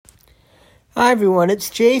Hi everyone, it's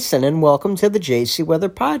Jason and welcome to the JC Weather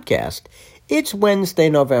Podcast. It's Wednesday,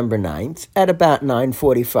 November 9th at about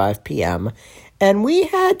 9:45 p.m. and we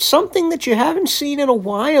had something that you haven't seen in a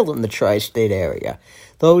while in the tri-state area.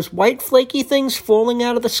 Those white flaky things falling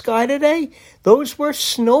out of the sky today, those were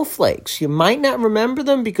snowflakes. You might not remember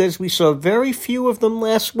them because we saw very few of them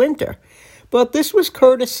last winter. But this was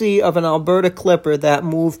courtesy of an Alberta clipper that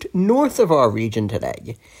moved north of our region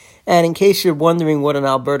today. And in case you're wondering what an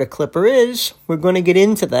Alberta clipper is, we're going to get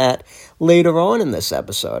into that later on in this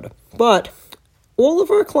episode. But all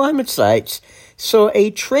of our climate sites saw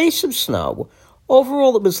a trace of snow.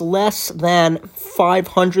 Overall, it was less than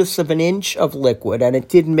 0.05 of an inch of liquid, and it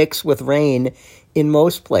did mix with rain in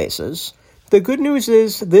most places. The good news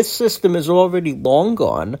is this system is already long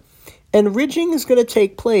gone, and ridging is going to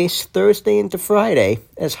take place Thursday into Friday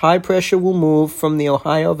as high pressure will move from the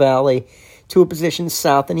Ohio Valley to a position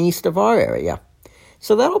south and east of our area.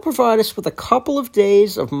 So that'll provide us with a couple of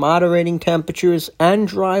days of moderating temperatures and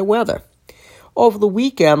dry weather. Over the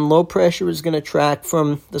weekend, low pressure is going to track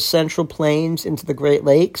from the Central Plains into the Great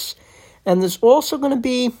Lakes, and there's also going to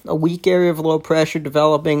be a weak area of low pressure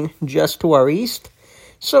developing just to our east.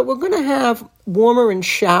 So we're going to have warmer and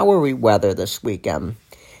showery weather this weekend.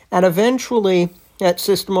 And eventually, that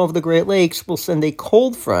system over the Great Lakes will send a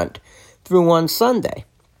cold front through on Sunday.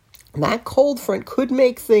 And that cold front could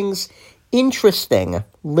make things interesting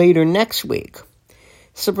later next week.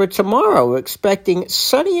 So for tomorrow, we're expecting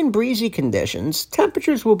sunny and breezy conditions.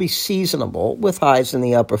 Temperatures will be seasonable with highs in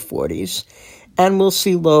the upper 40s, and we'll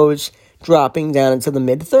see lows dropping down into the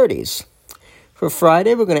mid-30s. For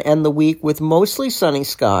Friday, we're going to end the week with mostly sunny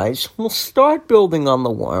skies. We'll start building on the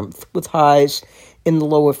warmth with highs in the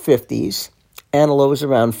lower 50s and lows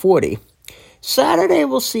around 40. Saturday,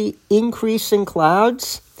 we'll see increasing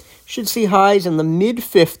clouds. Should see highs in the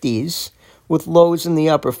mid-50s with lows in the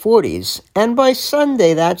upper 40s. And by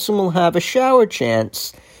Sunday, that's when we'll have a shower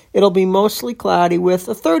chance. It'll be mostly cloudy with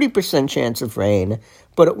a 30% chance of rain,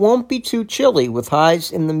 but it won't be too chilly with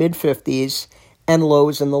highs in the mid-50s and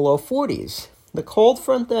lows in the low 40s. The cold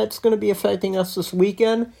front that's going to be affecting us this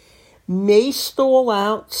weekend may stall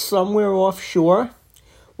out somewhere offshore.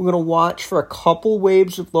 We're going to watch for a couple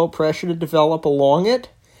waves of low pressure to develop along it.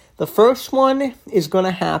 The first one is going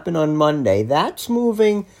to happen on Monday. That's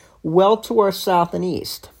moving well to our south and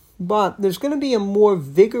east. But there's going to be a more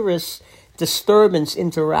vigorous disturbance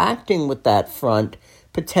interacting with that front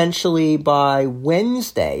potentially by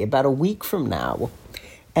Wednesday, about a week from now.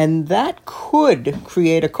 And that could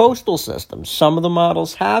create a coastal system. Some of the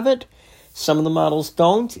models have it. Some of the models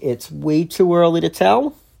don't. It's way too early to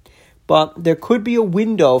tell. But there could be a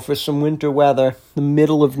window for some winter weather the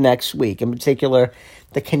middle of next week. In particular,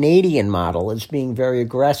 the Canadian model is being very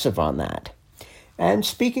aggressive on that. And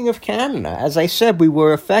speaking of Canada, as I said, we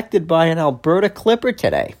were affected by an Alberta clipper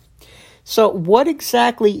today. So what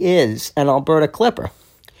exactly is an Alberta clipper?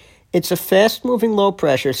 It's a fast-moving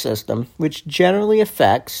low-pressure system which generally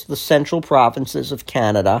affects the central provinces of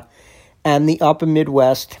Canada and the upper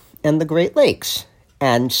Midwest and the Great Lakes.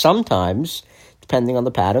 And sometimes, depending on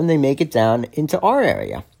the pattern, they make it down into our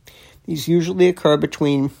area. These usually occur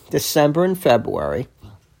between December and February,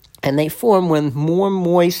 and they form when more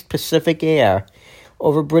moist Pacific air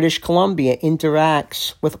over British Columbia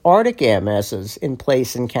interacts with Arctic air masses in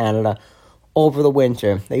place in Canada over the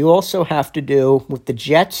winter. They also have to do with the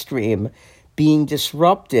jet stream being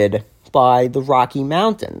disrupted by the Rocky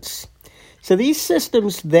Mountains. So these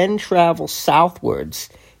systems then travel southwards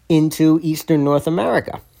into eastern North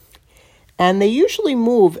America. And they usually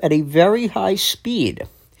move at a very high speed.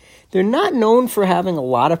 They're not known for having a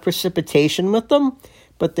lot of precipitation with them,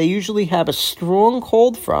 but they usually have a strong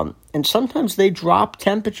cold front, and sometimes they drop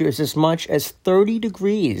temperatures as much as 30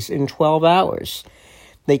 degrees in 12 hours.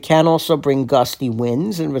 They can also bring gusty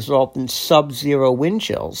winds and result in sub-zero wind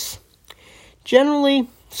chills. Generally,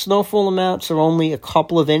 snowfall amounts are only a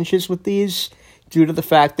couple of inches with these due to the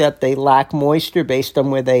fact that they lack moisture based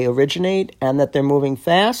on where they originate and that they're moving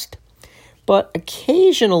fast. But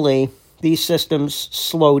occasionally, these systems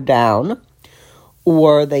slow down,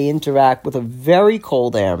 or they interact with a very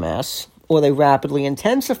cold air mass, or they rapidly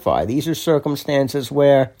intensify. These are circumstances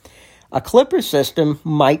where a clipper system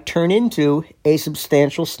might turn into a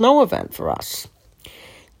substantial snow event for us.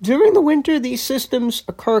 During the winter, these systems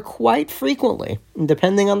occur quite frequently, and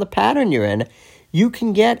depending on the pattern you're in, you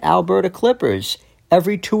can get Alberta clippers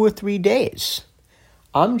every 2 or 3 days.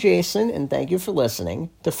 I'm Jason, and thank you for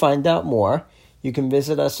listening. To find out more, you can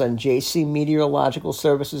visit us on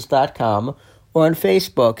jcmeteorologicalservices.com or on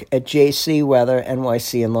Facebook at JC Weather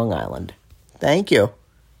NYC in Long Island. Thank you.